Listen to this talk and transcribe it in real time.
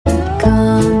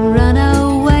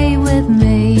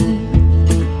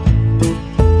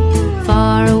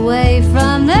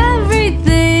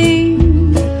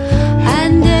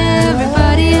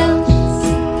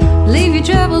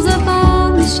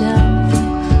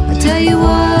tell you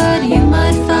what you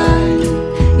might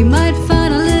find. You might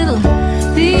find a little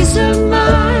peace of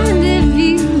mind if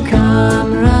you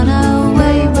come run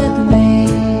away with me.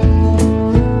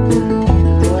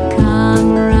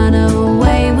 Come run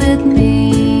away with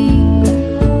me.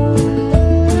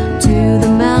 To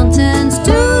the mountains,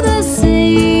 to the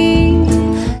sea.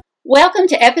 Welcome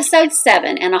to episode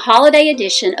 7 and a holiday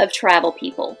edition of Travel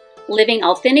People, living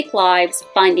authentic lives,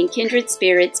 finding kindred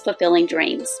spirits, fulfilling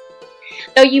dreams.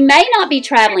 Though you may not be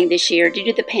traveling this year due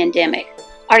to the pandemic,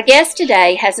 our guest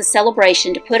today has a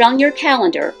celebration to put on your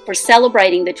calendar for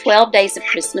celebrating the 12 days of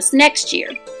Christmas next year.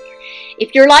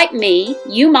 If you're like me,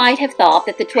 you might have thought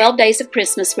that the 12 days of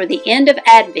Christmas were the end of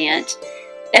Advent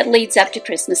that leads up to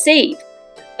Christmas Eve.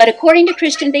 But according to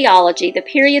Christian theology, the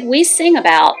period we sing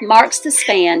about marks the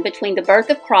span between the birth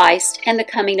of Christ and the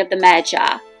coming of the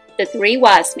Magi, the three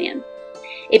wise men.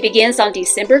 It begins on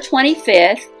December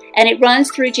 25th, and it runs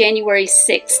through January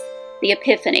 6th, the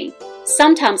Epiphany,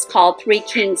 sometimes called Three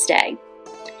Kings Day.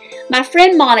 My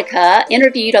friend Monica,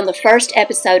 interviewed on the first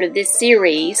episode of this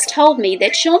series, told me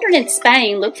that children in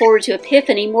Spain look forward to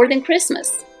Epiphany more than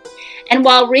Christmas. And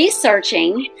while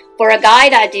researching for a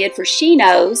guide I did for She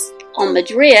Knows on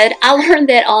Madrid, I learned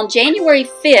that on January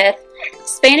 5th,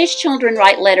 Spanish children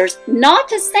write letters not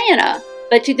to Santa,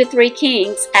 but to the three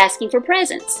kings asking for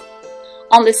presents.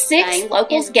 On the 6th,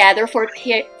 locals gather for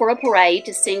a parade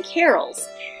to sing carols,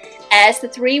 as the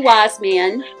three wise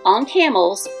men on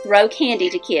camels throw candy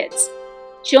to kids.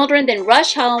 Children then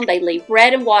rush home, they leave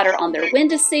bread and water on their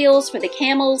windowsills for the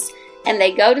camels, and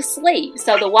they go to sleep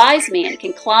so the wise men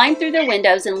can climb through their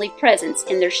windows and leave presents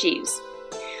in their shoes.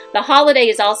 The holiday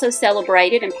is also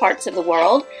celebrated in parts of the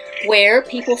world where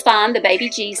people find the baby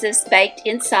Jesus baked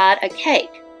inside a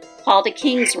cake, called a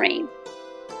king's ring.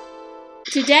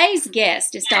 Today's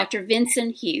guest is Dr.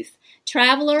 Vincent Huth,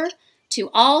 traveler to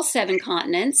all 7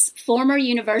 continents, former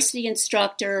university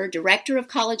instructor, director of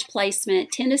college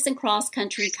placement, tennis and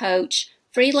cross-country coach,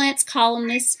 freelance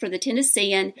columnist for the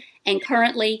Tennessean, and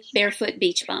currently Barefoot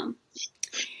Beach Bum.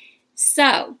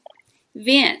 So,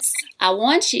 Vince, I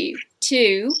want you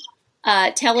to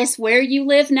tell us where you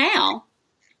live now.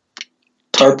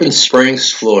 Tarpon Springs,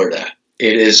 Florida.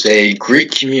 It is a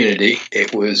Greek community.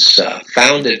 It was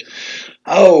founded,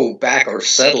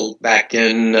 settled back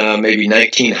in maybe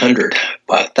 1900.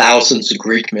 Thousands of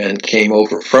Greek men came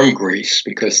over from Greece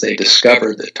because they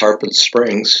discovered that Tarpon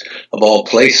Springs, of all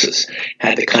places,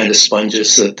 had the kind of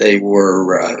sponges that they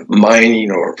were mining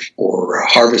or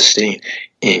harvesting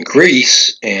in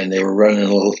Greece, and they were running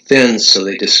a little thin, so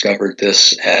they discovered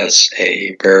this as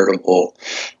a veritable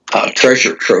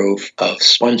treasure trove of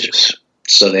sponges.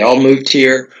 So they all moved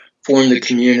here, formed the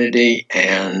community,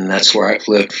 and that's where I've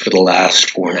lived for the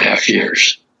last 4.5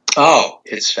 years. Oh,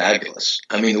 it's fabulous.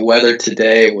 I mean, the weather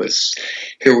today was,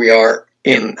 here we are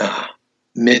in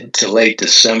mid to late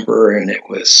December, and it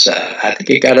was, I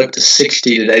think it got up to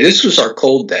 60 today. This was our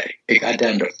cold day. It got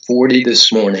down to 40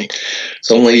 this morning.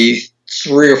 It's only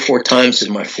 3 or 4 times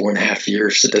in my 4.5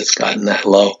 years that it's gotten that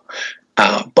low.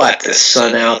 But the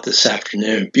sun out this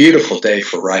afternoon, beautiful day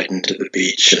for riding to the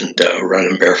beach and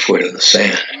running barefoot in the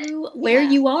sand. Where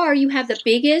you are, you have the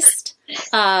biggest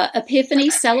Epiphany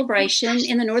celebration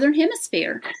in the Northern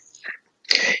Hemisphere.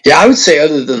 Yeah, I would say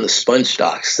other than the sponge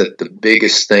docks, that the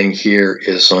biggest thing here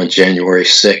is on January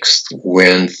 6th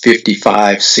when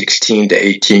 55, 16 to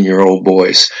 18-year-old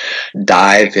boys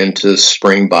dive into the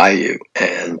Spring Bayou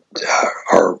and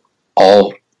are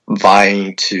all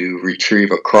vying to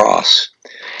retrieve a cross.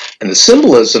 And the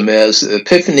symbolism is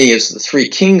Epiphany is the Three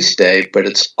Kings Day, but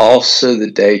it's also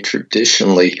the day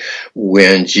traditionally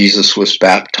when Jesus was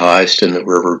baptized in the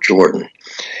River Jordan.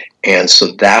 And so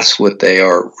that's what they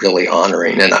are really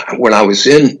honoring. And when I was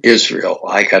in Israel,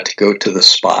 I got to go to the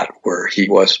spot where he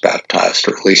was baptized,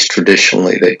 or at least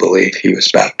traditionally they believe he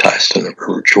was baptized in the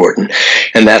River Jordan.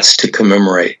 And that's to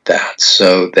commemorate that.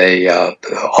 So they,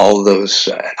 all of those,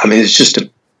 it's just a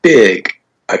big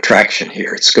attraction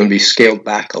here. It's going to be scaled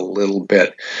back a little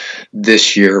bit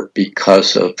this year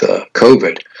because of the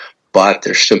COVID, but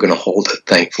they're still going to hold it,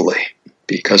 thankfully,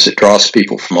 because it draws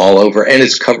people from all over, and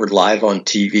it's covered live on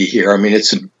TV here.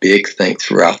 It's a big thing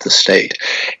throughout the state.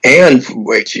 And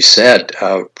what you said,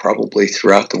 probably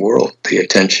throughout the world, the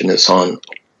attention is on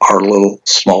our little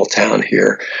small town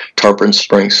here, Tarpon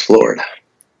Springs, Florida.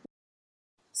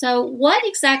 So what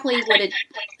exactly would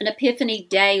an Epiphany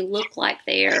Day look like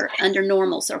there under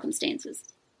normal circumstances?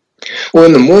 Well,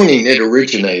 in the morning, it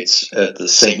originates at the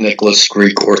St. Nicholas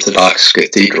Greek Orthodox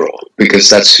Cathedral, because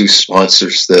that's who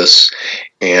sponsors this.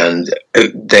 And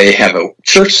they have a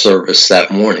church service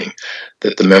that morning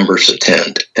that the members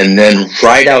attend. And then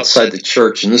right outside the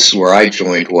church, and this is where I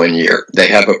joined one year, they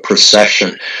have a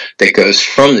procession that goes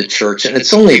from the church, and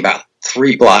it's only about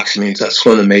 3 blocks. Means that's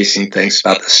one of the amazing things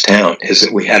about this town is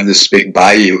that we have this big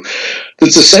bayou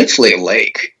that's essentially a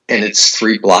lake, and it's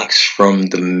 3 blocks from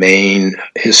the main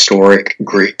historic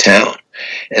Greek town.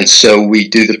 And so we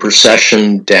do the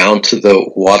procession down to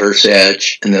the water's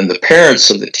edge, and then the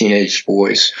parents of the teenage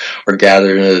boys are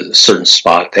gathered in a certain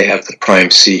spot. They have the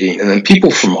prime seating, and then people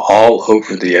from all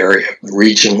over the area,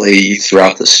 regionally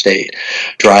throughout the state,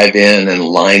 drive in and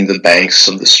line the banks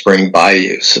of the spring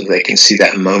bayou so they can see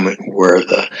that moment where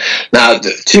the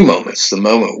 2 moments, the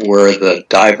moment where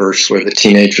the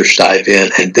teenagers dive in,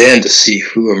 and then to see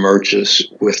who emerges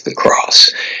with the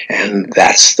cross. And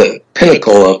that's the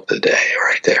pinnacle of the day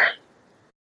right there.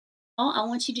 Well, I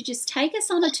want you to just take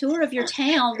us on a tour of your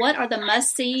town. What are the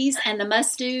must-sees and the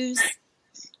must-dos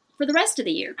for the rest of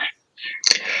the year?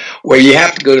 Well, you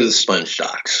have to go to the sponge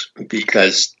docks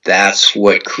because that's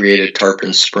what created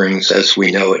Tarpon Springs as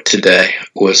we know it today,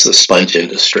 was the sponge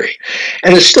industry.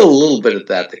 And there's still a little bit of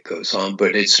that goes on,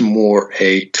 but it's more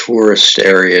a tourist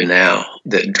area now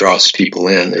that draws people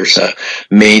in. There's a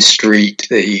main street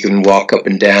that you can walk up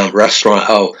and down,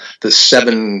 the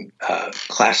 7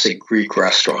 classic Greek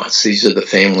restaurants. These are the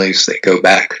families that go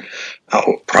back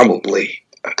probably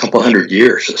a couple hundred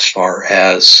years as far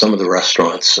as some of the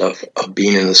restaurants of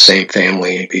being in the same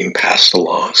family and being passed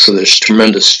along. So there's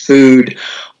tremendous food,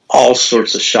 all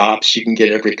sorts of shops. You can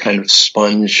get every kind of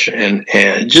sponge and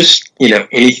just,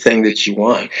 anything that you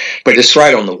want. But it's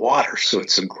right on the water, so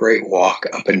it's a great walk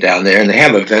up and down there. And they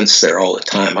have events there all the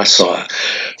time. I saw a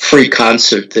free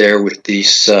concert there with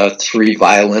these 3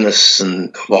 violinists,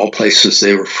 and of all places,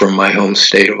 they were from my home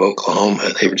state of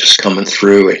Oklahoma. They were just coming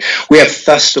through. And we have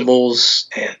festivals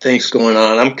and things going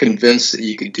on. I'm convinced that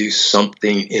you could do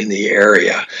something in the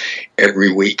area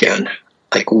every weekend.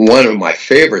 Like one of my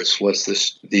favorites was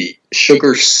the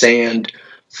Sugar Sand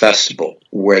Festival,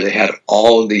 where they had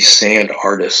all of these sand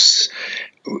artists,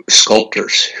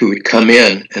 sculptors who would come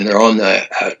in, and they're on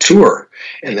the tour,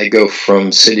 and they go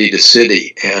from city to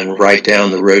city. And right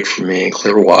down the road from me in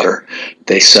Clearwater,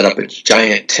 they set up a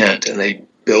giant tent, and they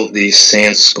build these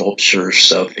sand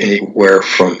sculptures of anywhere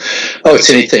from, it's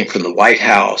anything from the White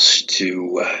House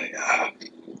to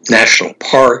national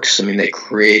parks. I mean, they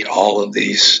create all of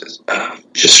these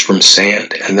just from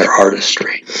sand and their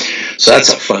artistry. So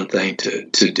that's a fun thing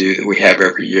to do that we have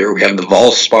every year. We have the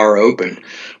Valspar Open,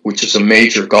 which is a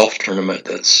major golf tournament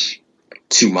that's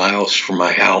 2 miles from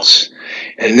my house.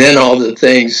 And then all the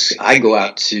things, I go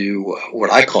out to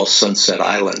what I call Sunset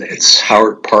Island. It's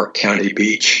Howard Park County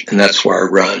Beach, and that's where I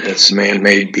run. It's a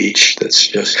man-made beach that's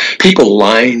just, people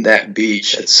line that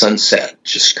beach at sunset,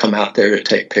 just come out there to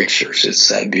take pictures. It's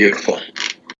that beautiful.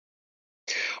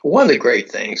 One of the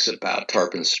great things about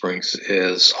Tarpon Springs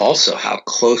is also how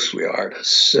close we are to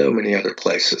so many other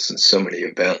places and so many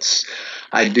events.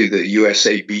 I do the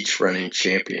USA Beach Running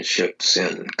Championships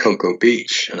in Cocoa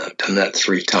Beach, and I've done that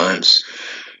 3 times.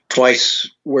 Twice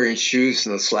wearing shoes,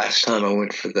 and this last time I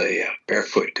went for the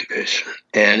barefoot division.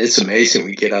 And it's amazing.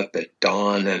 We get up at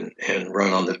dawn and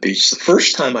run on the beach. The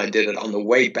first time I did it, on the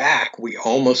way back, we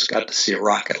almost got to see a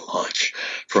rocket launch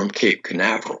from Cape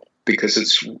Canaveral, because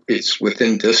it's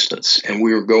within distance, and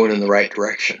we were going in the right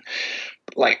direction.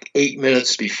 Like 8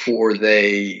 minutes before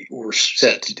they were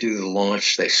set to do the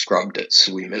launch, they scrubbed it,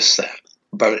 so we missed that.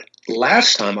 But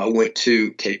last time I went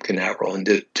to Cape Canaveral and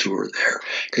did a tour there,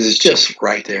 because it's just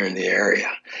right there in the area.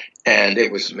 And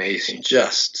it was amazing,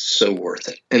 just so worth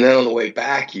it. And then on the way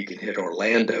back, you can hit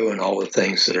Orlando and all the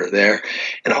things that are there.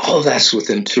 And all of that's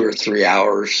within 2 or 3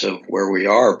 hours of where we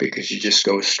are, because you just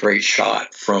go a straight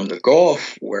shot from the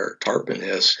Gulf, where Tarpon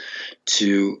is,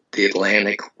 to the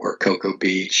Atlantic, where Cocoa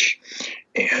Beach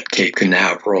and Cape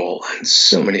Canaveral and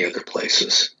so many other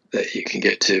places that you can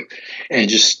get to. And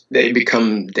just, they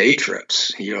become day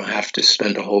trips. You don't have to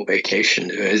spend a whole vacation.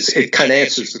 It kind of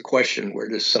answers the question, where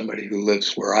does somebody who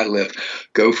lives where I live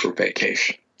go for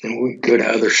vacation? And we go to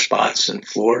other spots in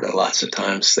Florida lots of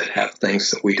times that have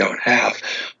things that we don't have,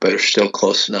 but are still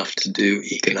close enough to do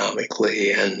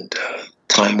economically, and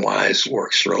time-wise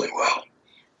works really well.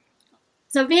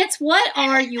 So Vince, what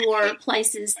are your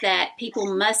places that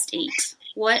people must eat?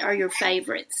 What are your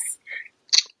favorites?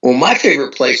 Well, my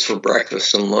favorite place for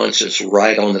breakfast and lunch is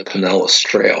right on the Pinellas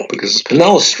Trail, because the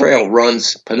Pinellas Trail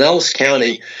Pinellas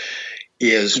County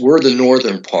we're the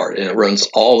northern part, and it runs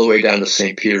all the way down to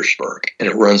St. Petersburg, and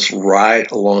it runs right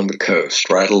along the coast,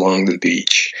 right along the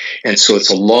beach. And so it's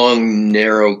a long,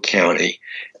 narrow county,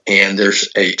 and there's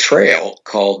a trail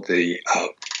called the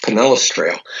Pinellas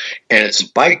Trail, and it's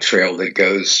a bike trail that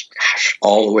goes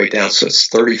all the way down. So it's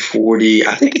 30, 40,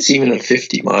 I think it's even a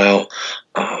 50-mile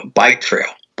bike trail.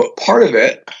 But part of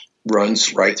it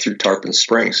runs right through Tarpon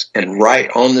Springs, and right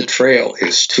on the trail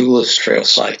is Tula's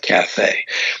Trailside Cafe,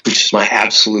 which is my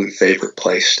absolute favorite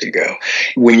place to go.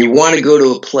 When you want to go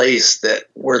to a place that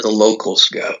where the locals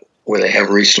go, where they have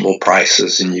reasonable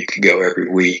prices and you could go every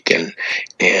week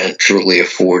and truly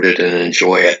afford it and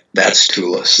enjoy it, that's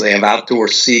Tula's. They have outdoor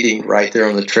seating right there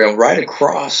on the trail, right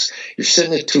across. You're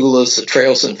sitting at Tula's, the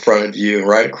trail's in front of you, and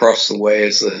right across the way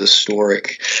is the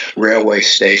historic railway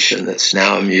station that's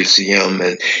now a museum,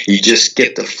 and you just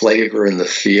get the flavor and the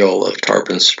feel of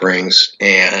Tarpon Springs,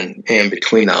 and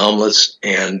between the omelets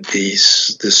and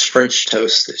this French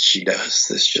toast that she does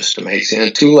that's just amazing.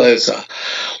 And Tula is a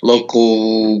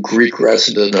local Greek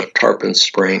resident of Tarpon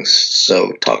Springs,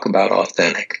 so talk about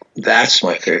authentic. That's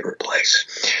my favorite place.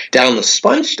 Down the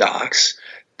Sponge Docks,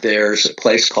 there's a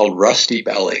place called Rusty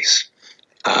Bellies,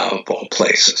 of all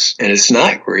places. And it's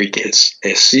not Greek, it's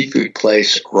a seafood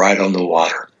place right on the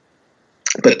water.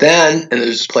 But then, and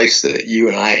there's a place that you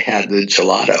and I had, the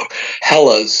gelato.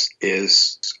 Hella's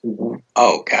is,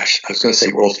 oh gosh, I was going to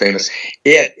say world famous.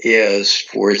 It is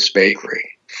for its bakery.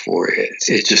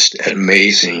 It's just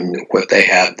amazing what they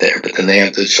have there. But then they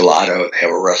have the gelato. They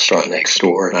have a restaurant next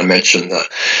door. And I mentioned the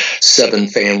 7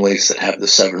 families that have the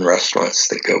 7 restaurants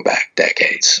that go back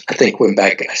decades. I think went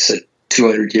back, I said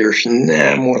 200 years.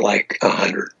 Nah, more like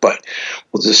 100. But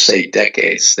we'll just say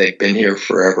decades. They've been here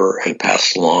forever and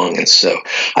passed along. And so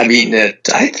I've eaten at,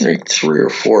 I think, 3 or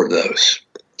 4 of those.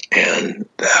 And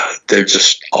they're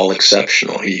just all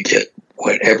exceptional. You get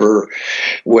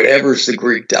whatever's the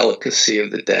Greek delicacy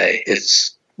of the day,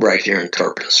 it's right here in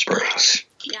Tarpon Springs.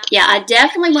 Yeah, I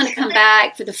definitely want to come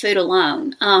back for the food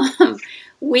alone. I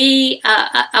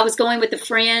was going with a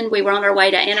friend. We were on our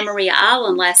way to Anna Maria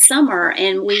Island last summer,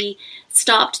 and we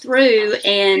stopped through,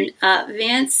 and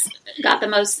Vince got the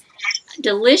most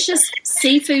delicious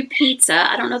seafood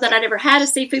pizza. I don't know that I'd ever had a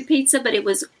seafood pizza, but it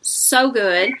was so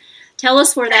good. Tell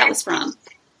us where that was from.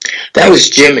 That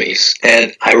was Jimmy's,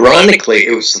 and ironically,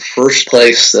 it was the first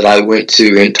place that I went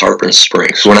to in Tarpon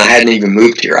Springs. When I hadn't even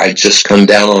moved here, I'd just come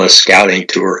down on a scouting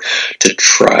tour to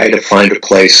try to find a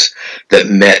place that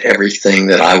met everything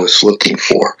that I was looking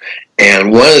for.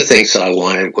 And one of the things that I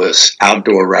wanted was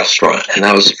outdoor restaurant, and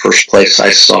that was the first place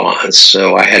I saw. And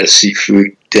so I had a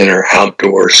seafood dinner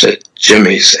outdoors at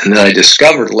Jimmy's, and then I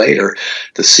discovered later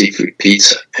the seafood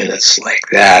pizza, and it's like,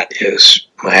 that is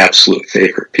my absolute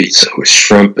favorite pizza with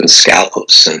shrimp and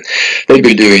scallops, and they've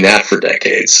been doing that for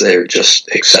decades. They're just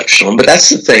exceptional. But that's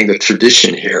the thing, the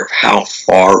tradition here of how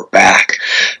far back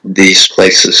these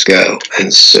places go,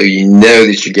 and so you know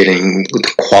that you're getting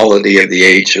the quality of the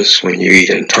ages when you eat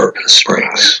in Tarpon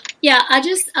Springs. Yeah,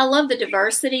 I love the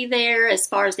diversity there as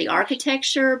far as the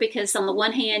architecture, because on the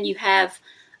one hand you have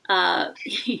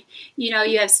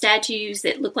you have statues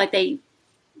that look like they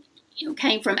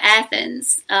came from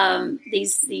Athens,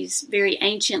 these very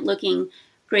ancient looking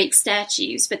Greek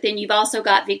statues. But then you've also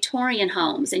got Victorian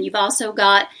homes, and you've also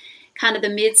got kind of the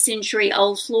mid-century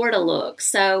old Florida look.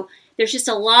 So there's just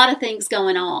a lot of things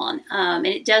going on. And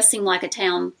it does seem like a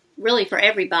town really for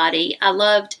everybody. I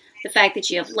loved the fact that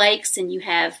you have lakes and you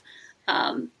have,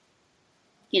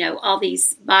 all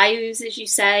these bayous, as you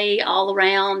say, all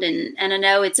around. And I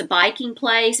know it's a biking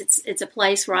place. It's a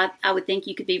place where I would think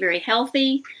you could be very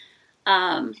healthy.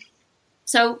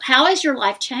 So how has your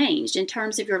life changed in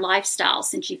terms of your lifestyle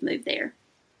since you've moved there?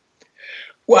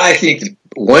 Well, I think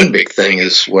one big thing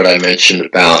is what I mentioned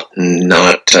about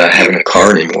not having a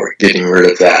car anymore, getting rid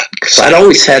of that. Because I'd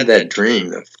always had that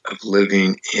dream of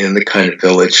living in the kind of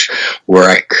village where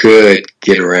I could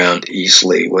get around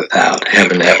easily without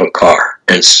having to have a car.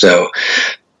 And so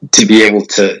to be able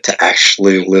to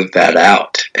actually live that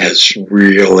out has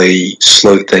really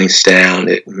slowed things down.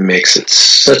 It makes it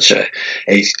such a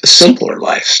simpler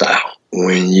lifestyle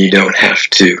when you don't have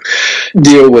to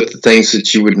deal with the things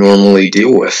that you would normally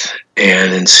deal with,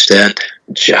 and instead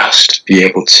just be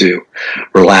able to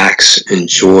relax,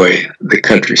 enjoy the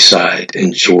countryside,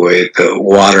 enjoy the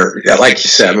water. Like you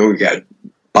said, we got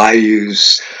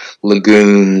bayous,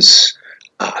 lagoons,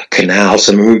 canals.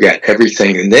 We've got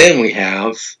everything. And then we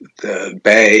have the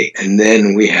bay, and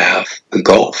then we have the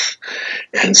Gulf.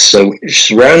 And so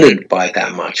surrounded by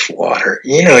that much water,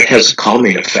 it has a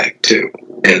calming effect too.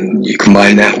 And you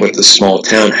combine that with the small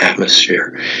town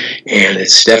atmosphere. And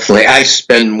it's definitely, I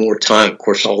spend more time, of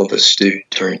course, all of us do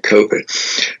during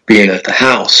COVID, being at the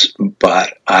house,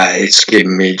 but it's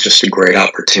given me just a great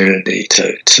opportunity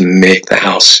to make the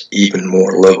house even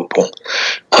more livable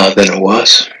than it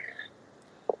was.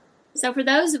 So for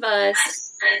those of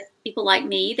us people like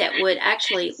me that would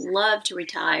actually love to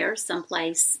retire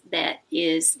someplace that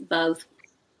is both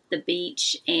the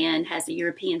beach and has a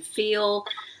European feel.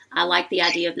 I like the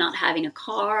idea of not having a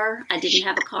car. I didn't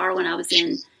have a car when I was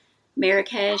in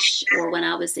Marrakesh or when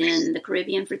I was in the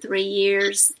Caribbean for 3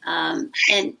 years. And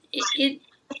it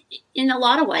in a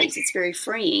lot of ways, it's very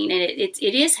freeing, and it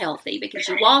is healthy because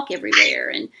you walk everywhere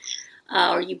and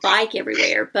or you bike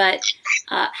everywhere. But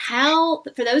how,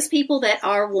 for those people that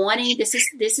are wanting, this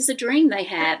is a dream they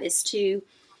have, is to,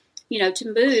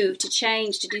 to move, to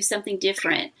change, to do something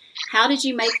different. How did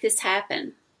you make this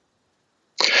happen?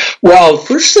 Well, the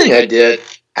first thing I did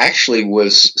actually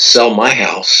was sell my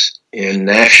house in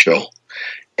Nashville.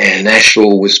 And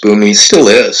Nashville was booming, still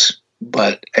is,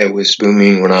 but it was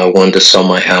booming when I wanted to sell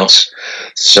my house.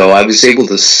 So I was able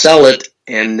to sell it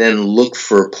and then look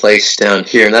for a place down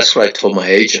here. And that's what I told my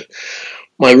agent.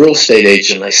 My real estate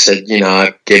agent, I said,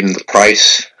 I gave him the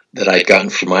price that I'd gotten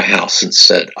for my house and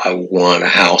said, I want a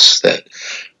house that,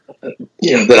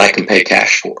 that I can pay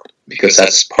cash for. Because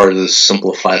that's part of the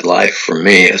simplified life for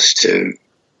me, is to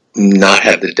not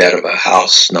have the debt of a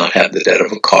house, not have the debt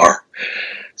of a car.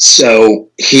 So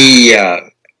he,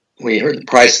 when he heard the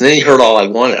price, and then he heard all I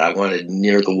wanted. I wanted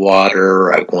near the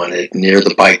water. I wanted near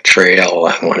the bike trail.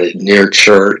 I wanted near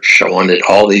church. I wanted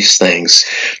all these things.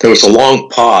 There was a long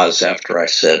pause after I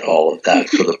said all of that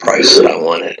for the price that I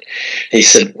wanted. He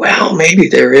said, well, maybe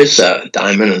there is a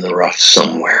diamond in the rough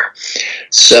somewhere.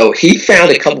 So he found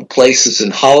a couple places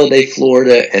in Holiday,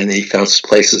 Florida, and he found some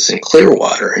places in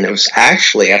Clearwater. And it was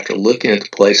actually after looking at the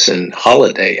place in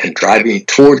Holiday and driving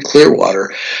toward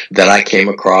Clearwater that I came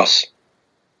across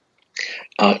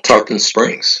Tarpon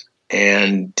Springs,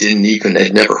 and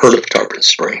had never heard of Tarpon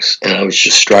Springs. And I was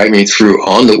just driving through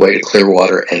on the way to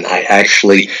Clearwater, and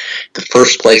the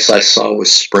first place I saw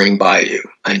was Spring Bayou.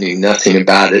 I knew nothing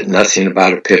about it, nothing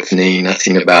about Epiphany,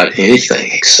 nothing about anything,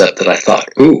 except that I thought,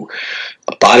 ooh,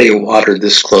 a body of water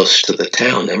this close to the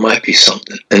town, there might be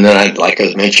something. And then, like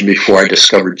I mentioned before, I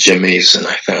discovered Jimmy's, and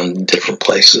I found different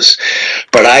places.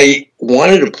 But I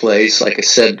wanted a place, like I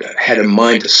said, had in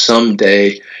mind to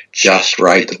someday just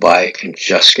ride the bike and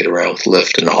just get around with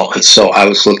Lyft and all. And so I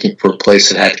was looking for a place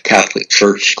that had a Catholic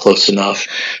church close enough,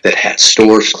 that had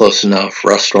stores close enough,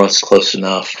 restaurants close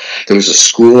enough. There was a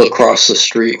school across the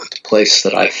street with the place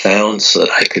that I found so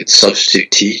that I could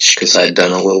substitute teach, because I'd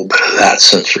done a little bit of that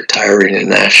since retiring in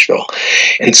Nashville.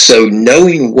 And so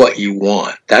knowing what you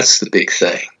want, that's the big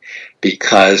thing.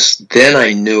 Because then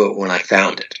I knew it when I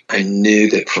found it. I knew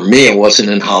that for me, it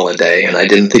wasn't in Holiday, and I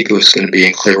didn't think it was going to be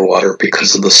in Clearwater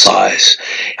because of the size.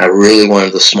 I really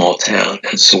wanted the small town.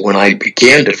 And so when I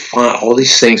began to find, all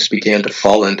these things began to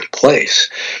fall into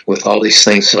place with all these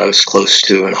things that I was close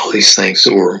to and all these things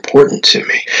that were important to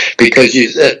me. Because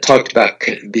you talked about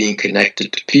being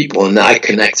connected to people, and I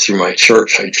connect through my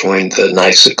church. I joined the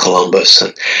Knights of Columbus,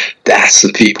 and that's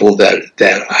the people that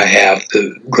I have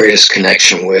the greatest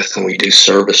connection with, and we do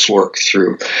service work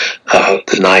through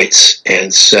the Knights,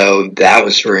 and so that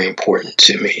was very important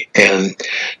to me. And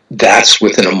that's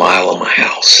within a mile of my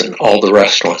house, and all the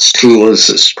restaurants. Tula's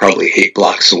is probably 8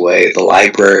 blocks away. The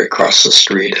library across the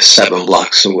street is 7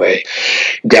 blocks away.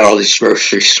 Got all these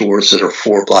grocery stores that are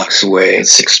 4 blocks away and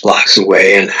 6 blocks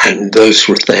away, and those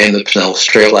were things. The Pinellas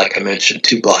Trail, like I mentioned,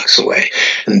 2 blocks away.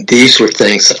 And these were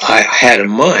things that I had in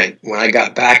mind when I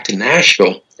got back to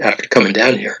Nashville. After coming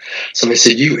down here, somebody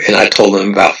said, and I told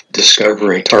them about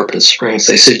discovering Tarpon Springs.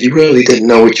 They said, you really didn't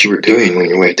know what you were doing when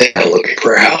you went down looking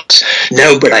for a house.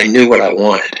 No, but I knew what I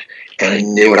wanted, and I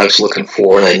knew what I was looking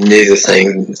for, and I knew the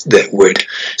thing that would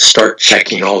start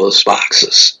checking all those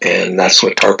boxes, and that's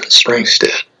what Tarpon Springs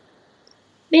did.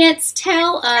 Vince,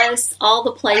 tell us all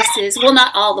the places, well,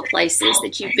 not all the places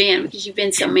that you've been, because you've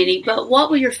been so many, but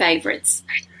what were your favorites?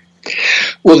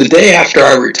 Well, the day after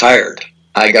I retired,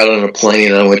 I got on a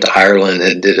plane and I went to Ireland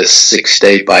and did a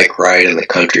 6-day bike ride in the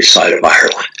countryside of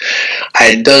Ireland. I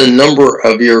had done a number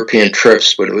of European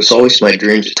trips, but it was always my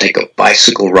dream to take a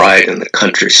bicycle ride in the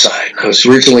countryside. I was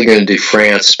originally going to do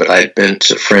France, but I had been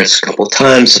to France a couple of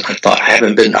times, and I thought, I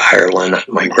haven't been to Ireland.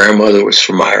 My grandmother was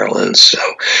from Ireland, so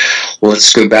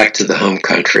let's go back to the home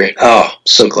country. Oh,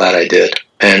 so glad I did.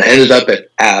 And I ended up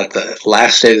at the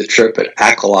last day of the trip at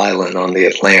Achill Island on the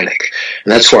Atlantic.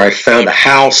 And that's where I found a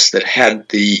house that had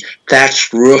the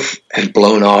thatched roof had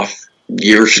blown off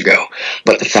years ago,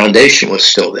 but the foundation was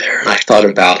still there. And I thought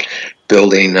about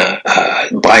buying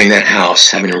that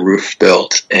house, having a roof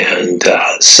built, and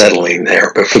settling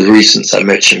there. But for the reasons I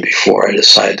mentioned before, I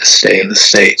decided to stay in the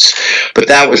States. But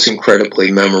that was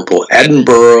incredibly memorable.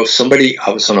 Edinburgh,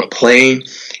 I was on a plane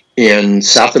in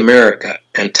South America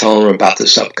and telling them about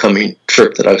this upcoming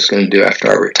trip that I was going to do after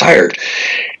I retired,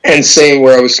 and saying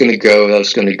where I was going to go. I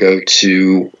was going to go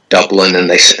to Dublin, and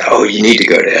they said, "Oh, you need to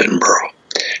go to Edinburgh."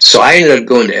 So I ended up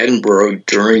going to Edinburgh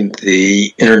during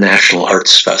the International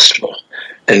Arts Festival,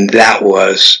 and that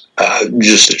was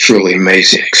just a truly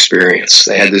amazing experience.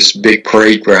 They had this big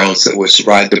parade grounds that was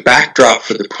right. The backdrop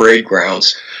for the parade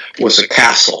grounds was a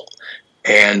castle,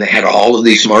 and they had all of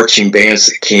these marching bands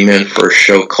that came in for a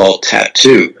show called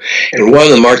Tattoo. And one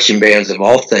of the marching bands, of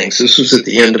all things, this was at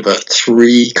the end of a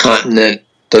 3-continent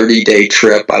 30-day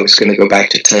trip. I was going to go back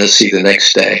to Tennessee the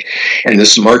next day, and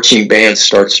this marching band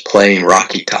starts playing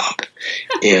Rocky Top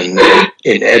in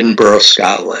Edinburgh,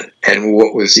 Scotland. And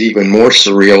what was even more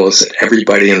surreal is that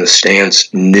everybody in the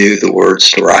stands knew the words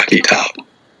to Rocky Top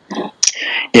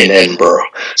in Edinburgh.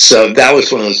 So that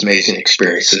was one of those amazing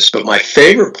experiences. But my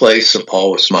favorite place of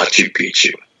all was Machu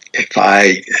Picchu. If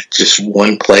I just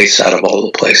one place out of all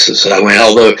the places that I went,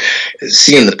 although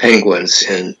seeing the penguins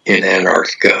in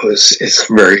Antarctica is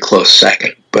a very close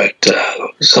second, but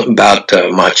something about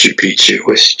Machu Picchu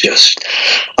was just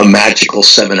a magical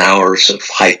 7 hours of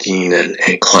hiking and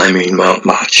climbing Mount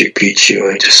Machu Picchu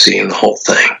and just seeing the whole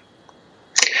thing.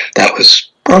 That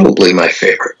was probably my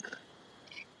favorite.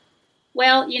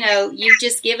 Well, you've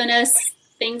just given us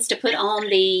things to put on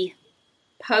the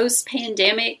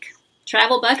post-pandemic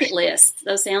travel bucket list.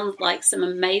 Those sound like some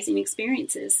amazing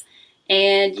experiences.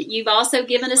 And you've also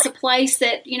given us a place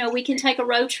that, we can take a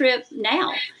road trip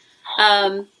now.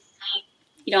 I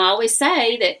always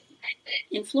say that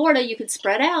in Florida, you could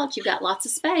spread out. You've got lots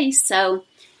of space. So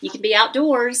you can be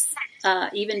outdoors,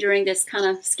 even during this kind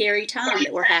of scary time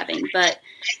that we're having. But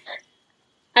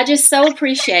I just so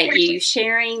appreciate you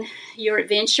sharing your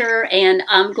adventure, and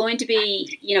I'm going to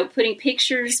be, putting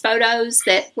pictures, photos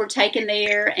that were taken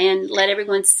there, and let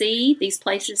everyone see these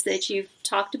places that you've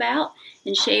talked about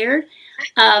and shared.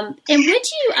 And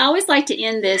I always like to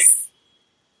end this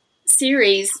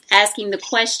series asking the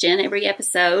question every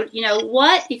episode,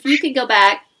 what if you could go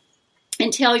back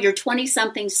and tell your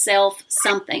 20-something self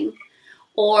something,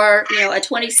 or, a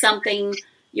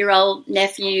 20-something-year-old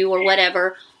nephew or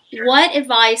whatever, what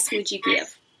advice would you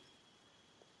give?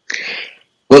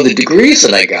 Well, the degrees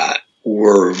that I got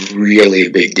were really a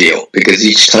big deal, because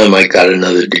each time I got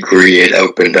another degree, it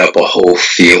opened up a whole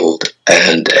field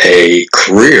and a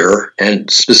career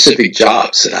and specific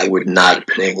jobs that I would not have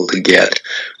been able to get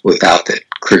without the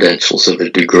credentials of a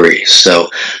degree. So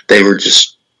they were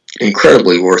just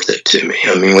incredibly worth it to me.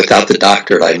 I mean, without the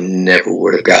doctorate, I never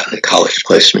would have gotten a college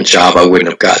placement job. I wouldn't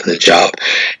have gotten the job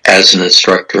as an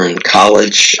instructor in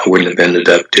college. I wouldn't have ended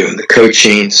up doing the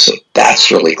coaching. So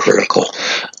that's really critical.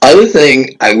 Other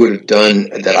thing I would have done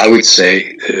that I would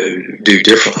say do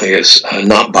differently is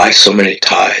not buy so many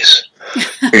ties.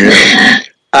 But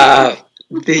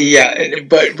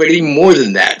even more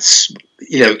than that,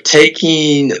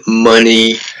 taking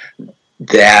money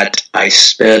that I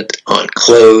spent on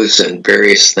clothes and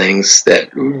various things that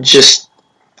just,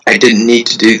 I didn't need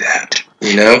to do that,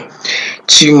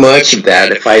 Too much of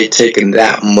that, if I had taken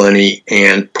that money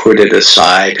and put it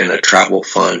aside in a travel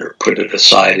fund or put it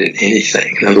aside in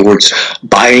anything, in other words,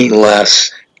 buying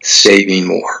less, saving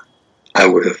more, I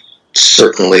would have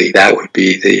certainly, that would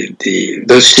be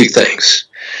those two things.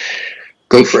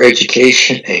 Go for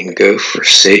education and go for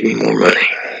saving more money.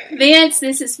 Vince,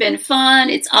 this has been fun.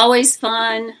 It's always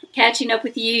fun catching up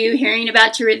with you, hearing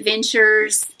about your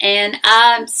adventures, and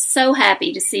I'm so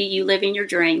happy to see you living your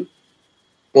dream.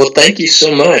 Well, thank you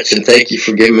so much, and thank you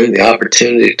for giving me the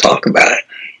opportunity to talk about it.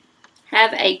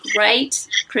 Have a great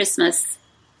Christmas.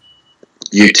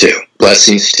 You too.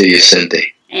 Blessings to you,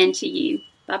 Cindy. And to you.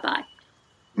 Bye-bye.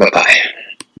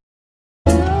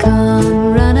 Bye-bye.